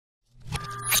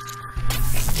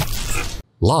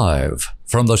Live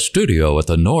from the studio at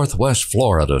the Northwest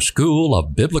Florida School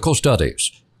of Biblical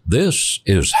Studies, this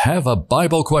is Have a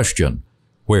Bible Question,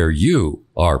 where you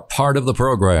are part of the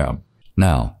program.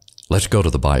 Now, let's go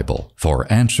to the Bible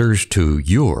for answers to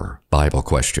your Bible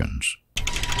questions.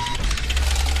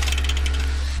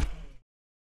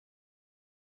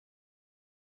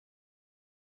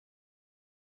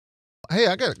 Hey,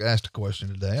 I got asked a question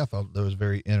today. I thought that was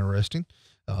very interesting.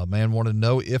 A man wanted to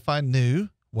know if I knew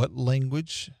what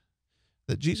language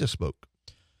that Jesus spoke.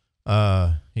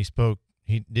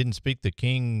 He didn't speak the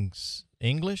King's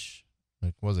English.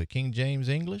 Was it King James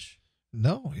English?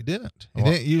 No, he didn't. He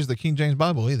didn't use the King James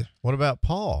Bible either. What about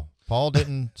Paul? Paul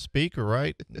didn't speak or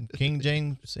write King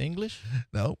James English?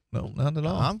 No, not at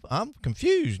all. I'm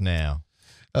confused now.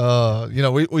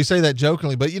 We say that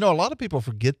jokingly, but a lot of people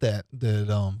forget that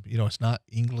it's not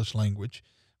English language.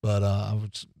 But I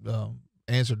was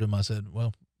answered him. I said,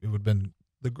 well, it would have been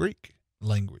the Greek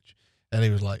language, and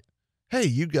he was like, "Hey,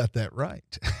 you got that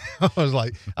right." I was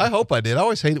like, "I hope I did." I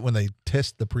always hate it when they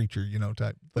test the preacher, type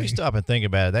thing. When you stop and think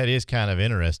about it, that is kind of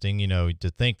interesting, to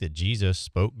think that Jesus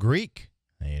spoke Greek,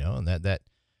 and that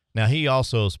now he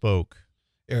also spoke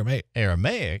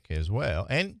Aramaic as well,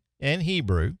 and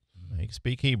Hebrew. He could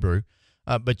speak Hebrew,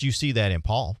 but you see that in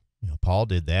Paul. Paul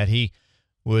did that. He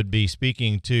would be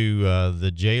speaking to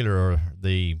the jailer or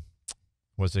the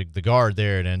guard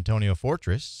there at Antonia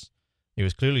Fortress. He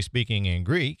was clearly speaking in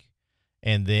Greek,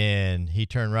 and then he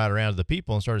turned right around to the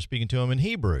people and started speaking to them in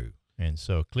Hebrew. And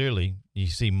so clearly you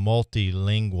see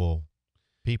multilingual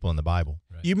people in the Bible.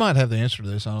 Right. You might have the answer to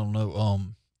this. I don't know.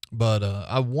 But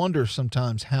I wonder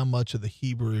sometimes how much of the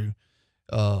Hebrew,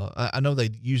 I know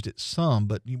they used it some,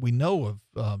 but we know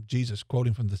of Jesus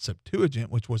quoting from the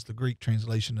Septuagint, which was the Greek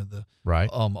translation of the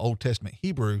Old Testament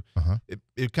Hebrew. Uh-huh.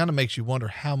 It kind of makes you wonder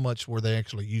how much were they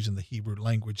actually using the Hebrew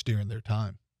language during their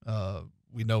time.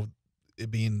 We know it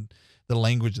being the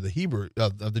language of the Hebrew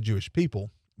of the Jewish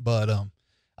people, but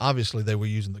obviously they were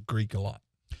using the Greek a lot.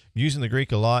 Using the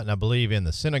Greek a lot, and I believe in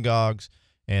the synagogues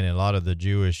and in a lot of the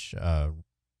Jewish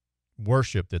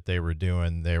worship that they were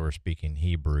doing, they were speaking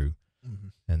Hebrew.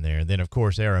 Mm-hmm. in there. And then, of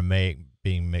course, Aramaic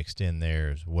being mixed in there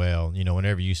as well.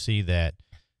 Whenever you see that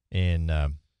in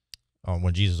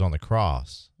when Jesus is on the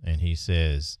cross and he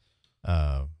says,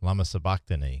 Lama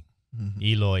Sabachthani, mm-hmm.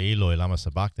 Eloi, Eloi, Lama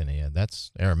Sabachthani, and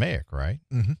that's Aramaic, right?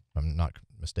 Mm-hmm. If I'm not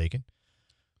mistaken.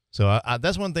 So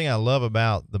that's one thing I love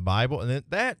about the Bible, and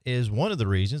that is one of the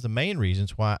reasons, the main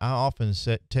reasons why I often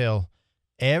tell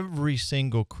every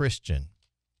single Christian,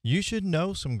 you should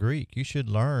know some Greek. You should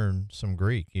learn some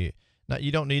Greek. You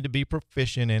don't need to be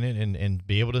proficient in it and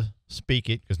be able to speak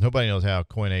it, because nobody knows how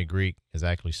Koine Greek is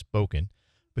actually spoken.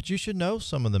 But you should know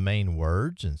some of the main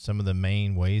words and some of the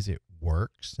main ways it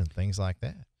works and things like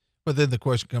that. But then the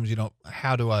question comes,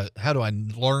 how do I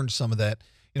learn some of that?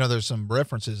 There's some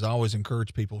references. I always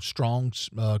encourage people. Strong's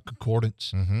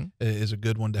Concordance is a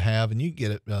good one to have, and you can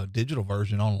get a digital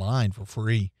version online for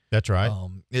free. That's right.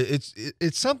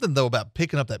 It's something though about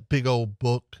picking up that big old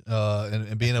book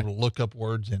and being able to look up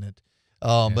words in it.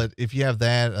 But if you have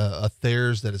that, a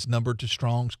Thayer's that is numbered to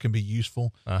Strong's can be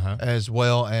useful, as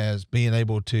well as being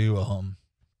able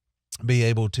to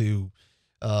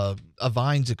a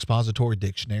Vine's expository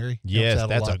dictionary. Yes,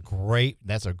 that's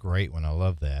a great one. I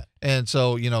love that. And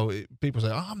so people say,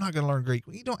 "Oh, I'm not going to learn Greek."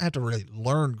 Well, you don't have to really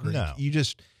learn Greek. No. You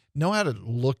just know how to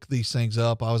look these things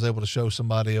up. I was able to show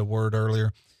somebody a word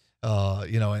earlier,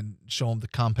 and show them the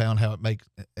compound, how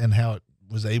it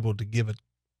was able to give a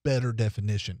better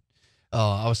definition.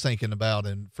 I was thinking about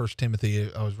in 1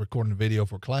 Timothy, I was recording a video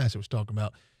for class. It was talking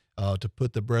about to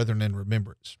put the brethren in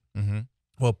remembrance. Mm-hmm.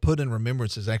 Well, put in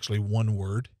remembrance is actually one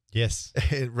word. Yes.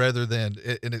 Rather than,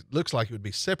 and it looks like it would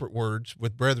be separate words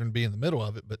with brethren being in the middle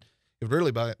of it, but it would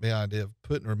really be the idea of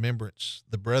put in remembrance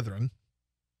the brethren.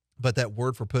 But that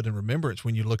word for put in remembrance,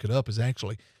 when you look it up, is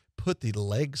actually put the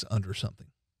legs under something.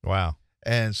 Wow.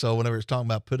 And so whenever it's talking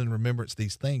about put in remembrance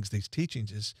these things, these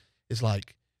teachings, is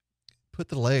like put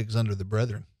the legs under the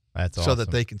brethren. That's awesome. So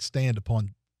that they can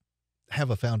have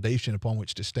a foundation upon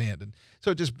which to stand. And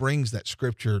so it just brings that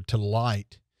scripture to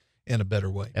light in a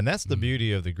better way. And that's the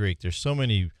beauty of the Greek. There's so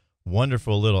many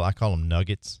wonderful little, I call them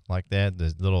nuggets like that.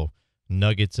 There's little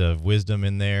nuggets of wisdom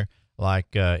in there,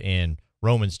 like in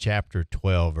Romans chapter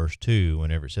 12, verse 2,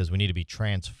 whenever it says we need to be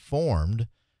transformed.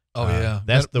 Oh, yeah.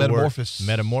 That's the metamorphosis.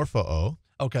 Word metamorpho.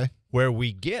 Okay. Where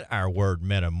we get our word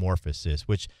metamorphosis,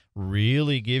 which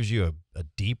really gives you a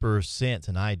deeper sense,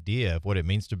 an idea of what it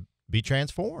means to be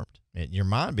transformed, and your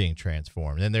mind being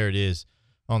transformed. And there it is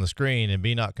on the screen, and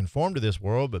be not conformed to this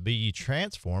world, but be ye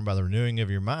transformed by the renewing of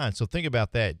your mind. So think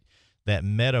about that. that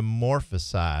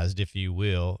metamorphosized, if you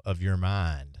will, of your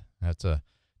mind. That's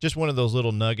just one of those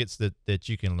little nuggets that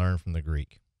you can learn from the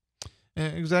Greek. Yeah,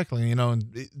 exactly. You know,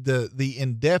 and the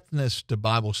in-depthness to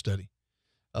Bible study,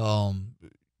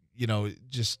 you know,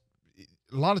 just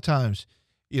a lot of times,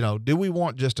 you know, do we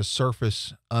want just a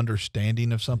surface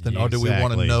understanding of something, or do we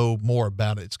want to know more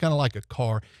about it? It's kind of like a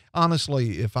car.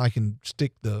 Honestly, if I can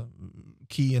stick the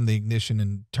key in the ignition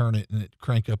and turn it and it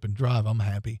crank up and drive, I'm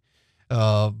happy.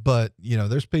 But, you know,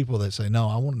 there's people that say, no,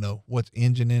 I want to know what's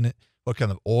engine in it, what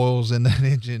kind of oil's in that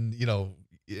engine, you know,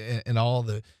 and all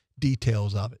the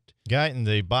details of it. Guyton,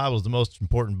 the Bible is the most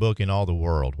important book in all the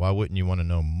world. Why wouldn't you want to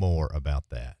know more about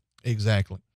that?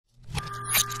 Exactly.